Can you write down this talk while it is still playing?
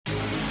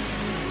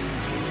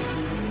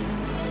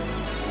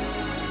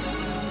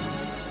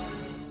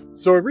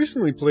So I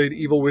recently played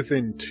Evil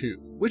Within 2,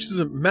 which is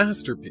a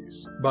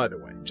masterpiece, by the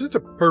way. Just a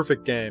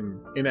perfect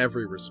game in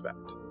every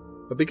respect.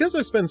 But because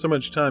I spend so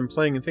much time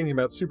playing and thinking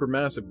about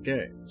Supermassive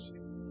games,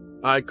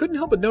 I couldn't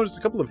help but notice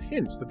a couple of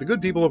hints that the good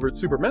people over at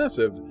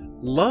Supermassive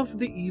love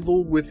the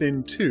Evil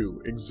Within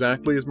 2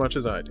 exactly as much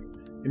as I do.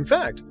 In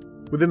fact,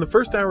 within the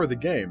first hour of the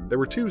game, there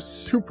were two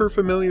super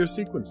familiar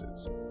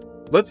sequences.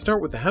 Let's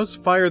start with the house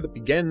fire that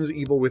begins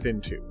Evil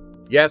Within 2.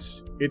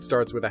 Yes, it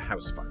starts with a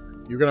house fire.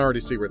 You can already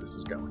see where this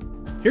is going.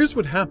 Here's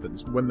what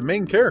happens when the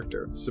main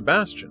character,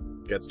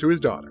 Sebastian, gets to his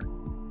daughter.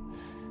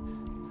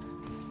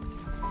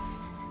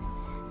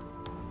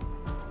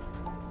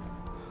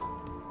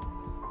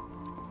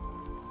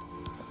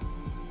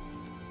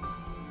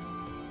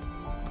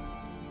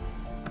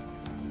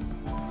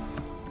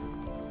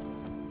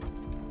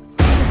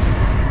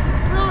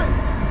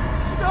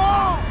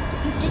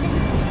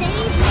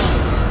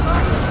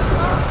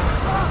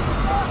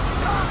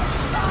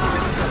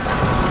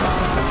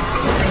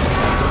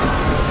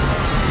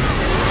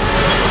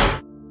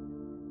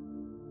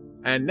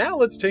 And now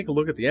let's take a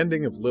look at the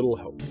ending of Little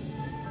Hope.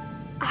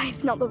 I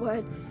have not the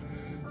words.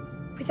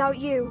 Without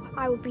you,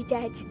 I would be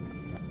dead.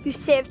 You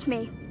saved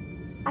me.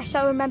 I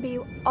shall remember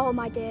you all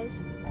my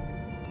days.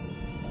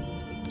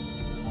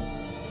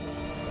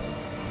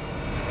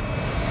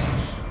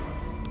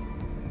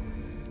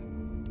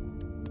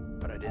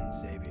 But I didn't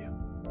save you.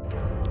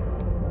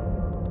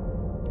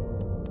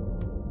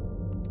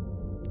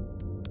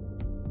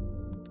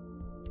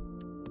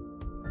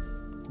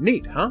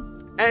 Neat, huh?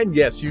 And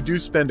yes, you do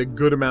spend a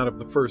good amount of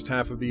the first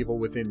half of the Evil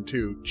Within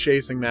 2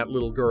 chasing that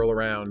little girl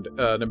around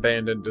an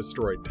abandoned,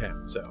 destroyed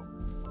town, so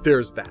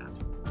there's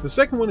that. The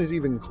second one is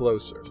even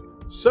closer.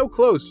 So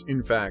close,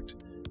 in fact,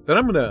 that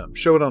I'm gonna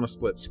show it on a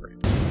split screen.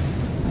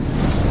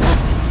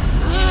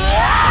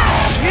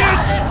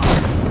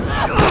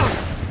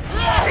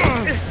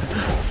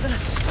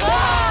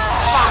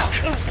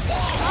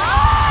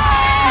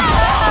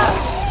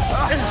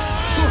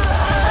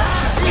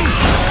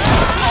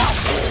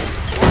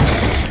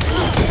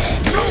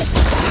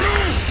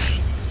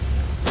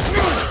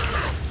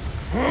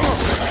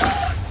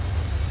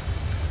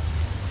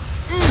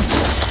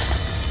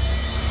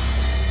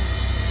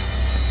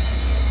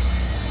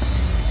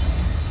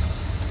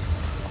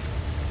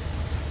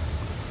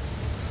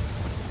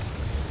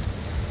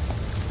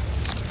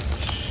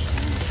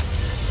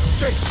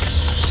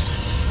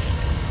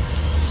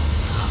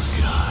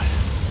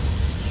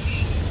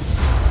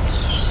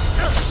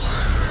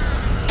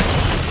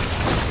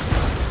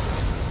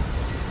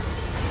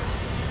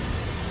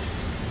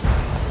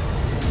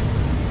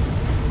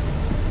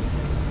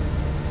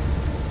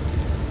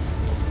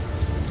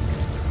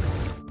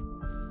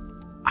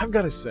 I've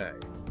got to say,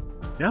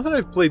 now that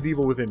I've played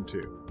Evil Within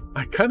 2,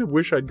 I kind of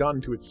wish I'd gotten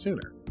to it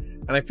sooner,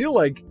 and I feel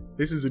like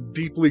this is a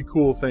deeply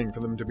cool thing for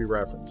them to be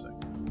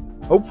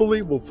referencing.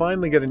 Hopefully, we'll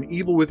finally get an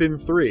Evil Within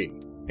 3,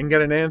 and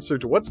get an answer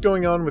to what's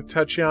going on with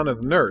Tatiana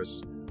the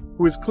nurse,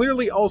 who is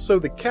clearly also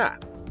the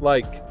cat.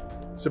 Like,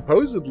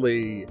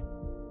 supposedly,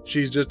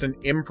 she's just an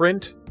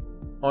imprint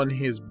on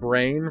his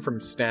brain from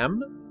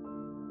STEM,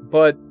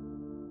 but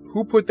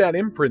who put that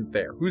imprint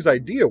there? Whose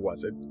idea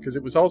was it? Because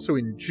it was also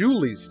in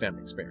Julie's STEM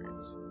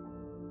experience.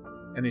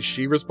 And is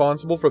she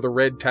responsible for the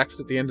red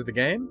text at the end of the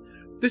game?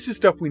 This is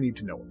stuff we need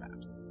to know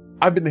about.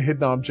 I've been the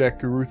Hidden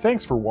Object Guru.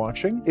 Thanks for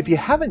watching. If you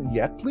haven't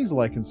yet, please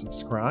like and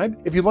subscribe.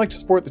 If you'd like to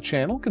support the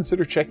channel,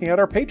 consider checking out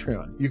our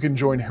Patreon. You can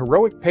join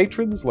heroic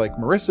patrons like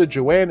Marissa,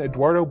 Joanne,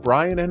 Eduardo,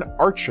 Brian, and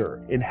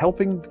Archer in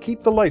helping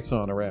keep the lights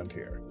on around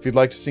here. If you'd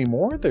like to see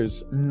more,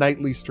 there's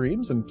nightly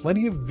streams and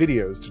plenty of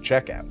videos to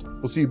check out.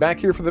 We'll see you back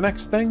here for the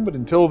next thing, but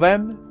until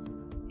then,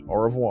 au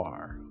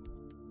revoir.